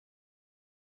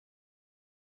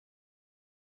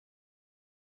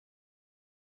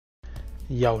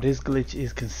Yo, this glitch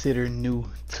is considered new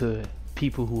to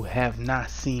people who have not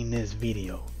seen this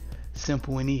video.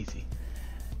 Simple and easy.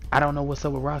 I don't know what's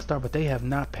up with Rockstar, but they have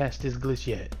not patched this glitch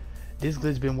yet. This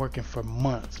glitch been working for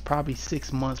months, probably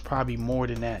 6 months, probably more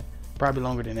than that, probably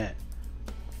longer than that.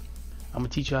 I'm gonna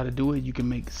teach you how to do it. You can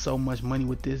make so much money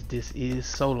with this. This is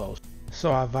solo.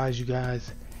 So I advise you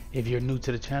guys, if you're new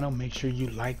to the channel, make sure you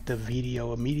like the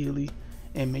video immediately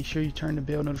and make sure you turn the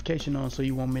bell notification on so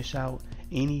you won't miss out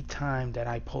any time that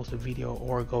I post a video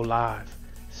or go live.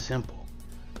 Simple.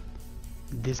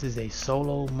 This is a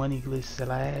solo money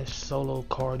glitch / solo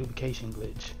car duplication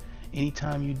glitch.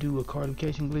 Anytime you do a car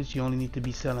duplication glitch, you only need to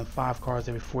be selling 5 cars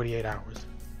every 48 hours.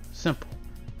 Simple.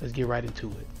 Let's get right into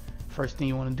it. First thing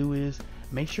you want to do is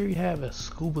make sure you have a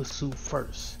scuba suit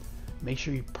first. Make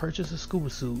sure you purchase a scuba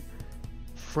suit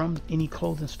from any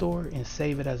clothing store and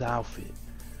save it as an outfit.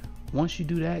 Once you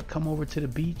do that, come over to the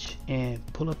beach and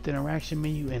pull up the interaction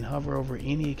menu and hover over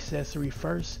any accessory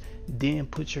first, then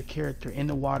put your character in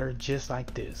the water just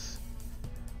like this.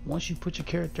 Once you put your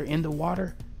character in the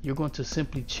water, you're going to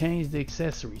simply change the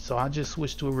accessory. So I just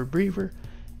switched to a rebreather,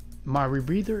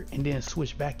 and then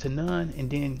switch back to none, and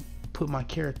then put my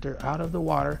character out of the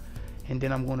water, and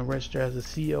then I'm going to register as a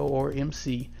CEO or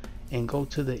MC and go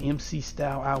to the MC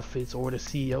style outfits or the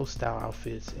CEO style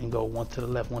outfits and go one to the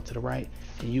left, one to the right,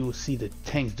 and you will see the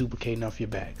tanks duplicating off your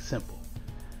back. Simple.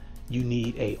 You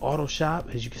need a auto shop,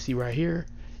 as you can see right here.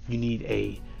 You need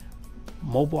a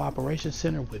mobile operation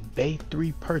center with Bay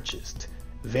 3 purchased.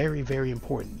 Very, very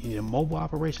important. You need a mobile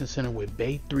operation center with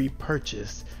Bay 3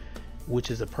 purchased, which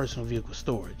is a personal vehicle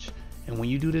storage. And when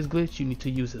you do this glitch, you need to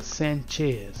use a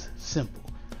Sanchez. Simple.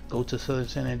 Go to Southern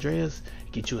San Andreas,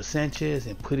 get you a Sanchez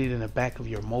and put it in the back of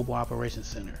your mobile operation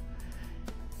center.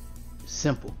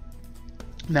 Simple.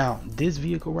 Now, this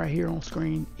vehicle right here on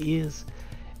screen is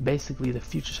basically the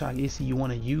Future Shock ISI. You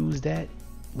want to use that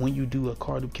when you do a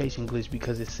car duplication glitch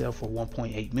because it sells for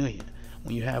 1.8 million.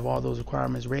 When you have all those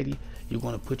requirements ready, you're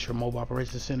going to put your mobile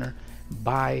operation center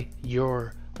by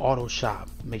your auto shop.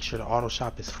 Make sure the auto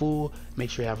shop is full. Make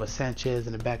sure you have a Sanchez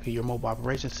in the back of your mobile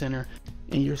operation center,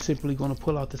 and you're simply going to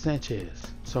pull out the Sanchez.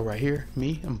 So right here,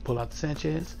 I'm gonna pull out the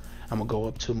Sanchez. I'm gonna go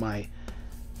up to my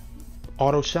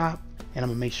auto shop and I'm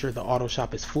gonna make sure the auto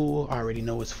shop is full. I already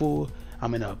know it's full.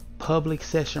 I'm in a public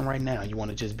session right now. You want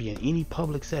to just be in any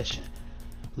public session.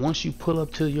 Once you pull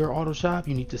up to your auto shop,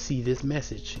 you need to see this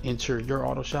message. Enter your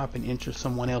auto shop and enter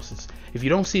someone else's. If you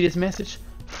don't see this message,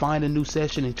 find a new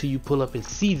session until you pull up and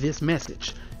see this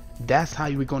message. That's how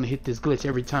you're going to hit this glitch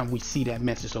every time we see that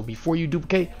message. So before you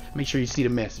duplicate, make sure you see the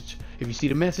message. If you see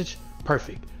the message,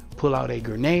 perfect. Pull out a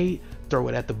grenade, throw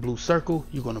it at the blue circle.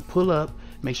 You're going to pull up,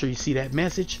 make sure you see that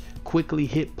message, quickly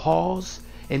hit pause,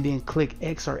 and then click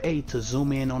X or A to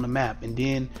zoom in on the map, and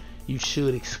then you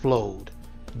should explode.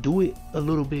 Do it a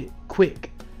little bit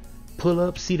quick. Pull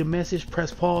up, see the message,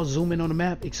 press pause, zoom in on the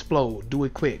map, explode. Do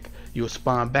it quick. You'll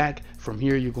spawn back. From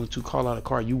here, you're going to call out a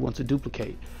car you want to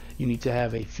duplicate. You need to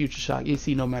have a Future Shock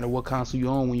ISI no matter what console you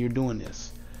own when you're doing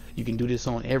this. You can do this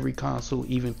on every console,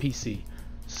 even PC.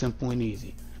 Simple and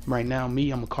easy. Right now, I'm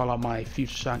gonna call out my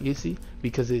Future Shock ISI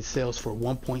because it sells for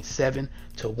 1.7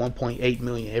 to 1.8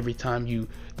 million every time you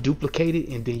duplicate it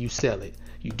and then you sell it.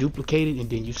 You duplicate it and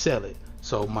then you sell it.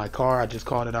 So my car, I just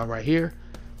called it out right here.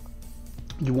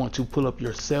 You want to pull up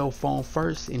your cell phone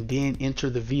first and then enter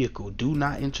the vehicle. Do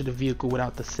not enter the vehicle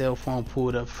without the cell phone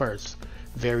pulled up first.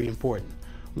 Very important.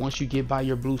 Once you get by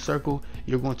your blue circle,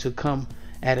 you're going to come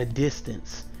at a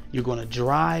distance. You're going to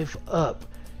drive up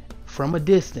from a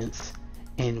distance,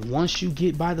 and once you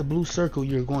get by the blue circle,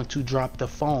 you're going to drop the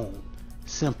phone.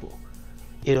 Simple.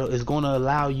 It's going to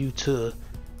allow you to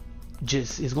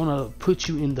it's going to put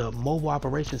you in the mobile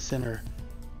operation center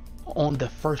on the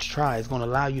first try. It's going to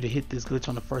allow you to hit this glitch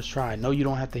on the first try. No, you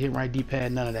don't have to hit right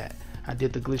D-pad, none of that. I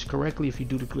did the glitch correctly. If you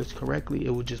do the glitch correctly, it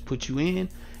will just put you in.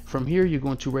 From here, you're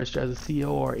going to register as a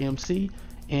CEO or MC,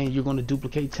 and you're going to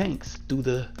duplicate tanks through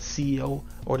the CEO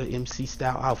or the MC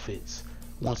style outfits.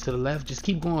 Once to the left, just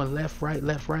keep going left, right,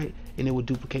 and it will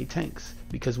duplicate tanks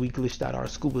because we glitched out our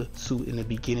scuba suit in the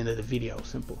beginning of the video.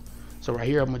 Simple. So right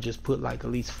here, I'm going to just put like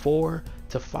at least 4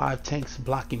 to 5 tanks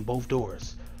blocking both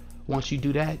doors. Once you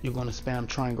do that, you're going to spam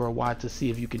triangle or Y to see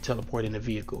if you can teleport in the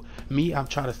vehicle. Me, I'm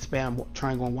trying to spam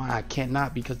triangle and Y. I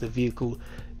cannot because the vehicle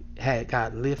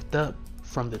got lift up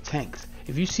from the tanks.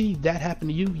 If you see that happen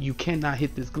to you, you cannot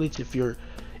hit this glitch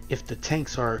if the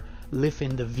tanks are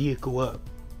lifting the vehicle up,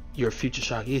 your Future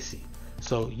Shock ISI.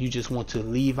 So you just want to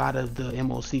leave out of the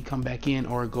MOC, come back in,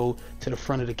 or go to the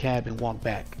front of the cab and walk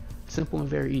back. Simple and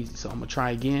very easy. So I'm gonna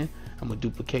try again. I'm gonna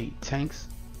duplicate tanks.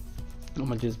 I'm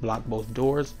gonna just block both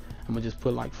doors. I'm gonna just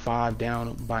put like 5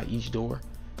 down by each door.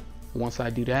 Once I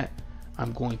do that,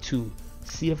 I'm going to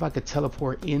see if I could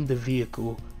teleport in the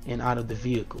vehicle and out of the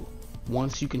vehicle.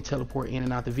 Once you can teleport in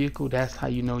and out the vehicle, that's how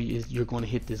you know you're going to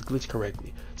hit this glitch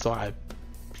correctly. So I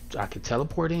can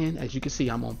teleport in. As you can see,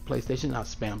 I'm on PlayStation. I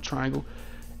spam triangle.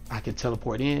 I can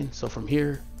teleport in. So from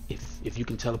here, if you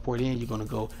can teleport in, you're going to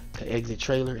go to exit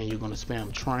trailer and you're going to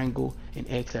spam triangle and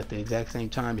X at the exact same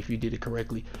time. If you did it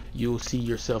correctly, you'll see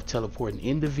yourself teleporting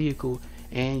in the vehicle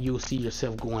and you'll see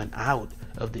yourself going out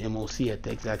of the MOC at the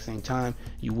exact same time.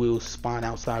 You will spawn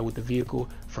outside with the vehicle.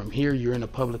 From here, you're in a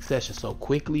public session, so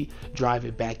quickly drive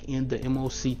it back in the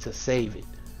MOC to save it.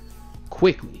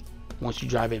 Quickly. Once you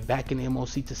drive it back in the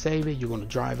MOC to save it, you're going to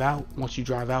drive out. Once you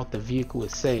drive out, the vehicle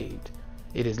is saved.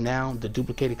 It is now, the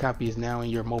duplicated copy is now in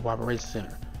your mobile operation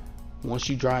center. Once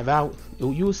you drive out,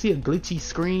 you will see a glitchy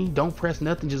screen. Don't press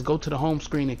nothing, just go to the home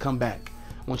screen and come back.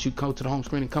 Once you go to the home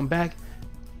screen and come back,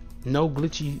 no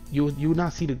glitchy, you will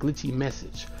not see the glitchy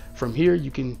message. From here,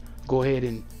 you can go ahead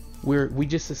and we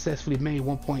just successfully made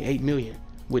 1.8 million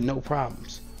with no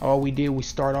problems. All we did, we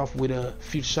start off with a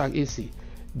Future Shock ISI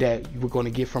that we're going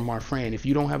to get from our friend. If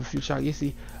you don't have a Future Shock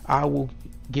ISI, I will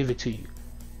give it to you.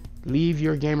 Leave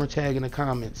your gamer tag in the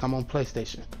comments. I'm on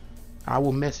PlayStation. I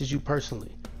will message you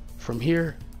personally. From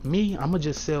here, I'm gonna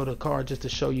just sell the car just to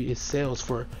show you it sells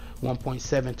for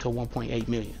 1.7 to 1.8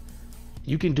 million.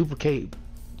 You can duplicate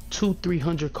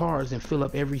 200-300 cars and fill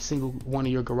up every single one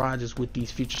of your garages with these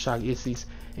Future Shock ISIs,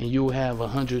 and you'll have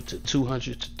 100 to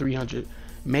 200 to 300,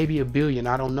 maybe a billion.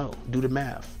 I don't know. Do the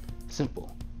math.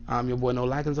 Simple. I'm your boy No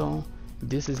Lacking Zone.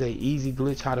 This is a easy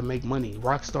glitch how to make money.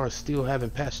 Rockstar still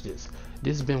haven't patched this.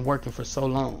 This has been working for so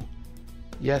long.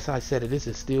 Yes, I said it. This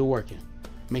is still working.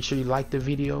 Make sure you like the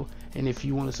video, and if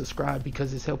you want to subscribe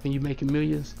because it's helping you making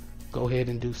millions, go ahead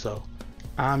and do so.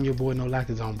 I'm your boy No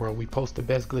Lacking Zone, bro. We post the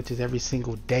best glitches every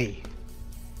single day.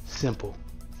 Simple.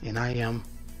 And I am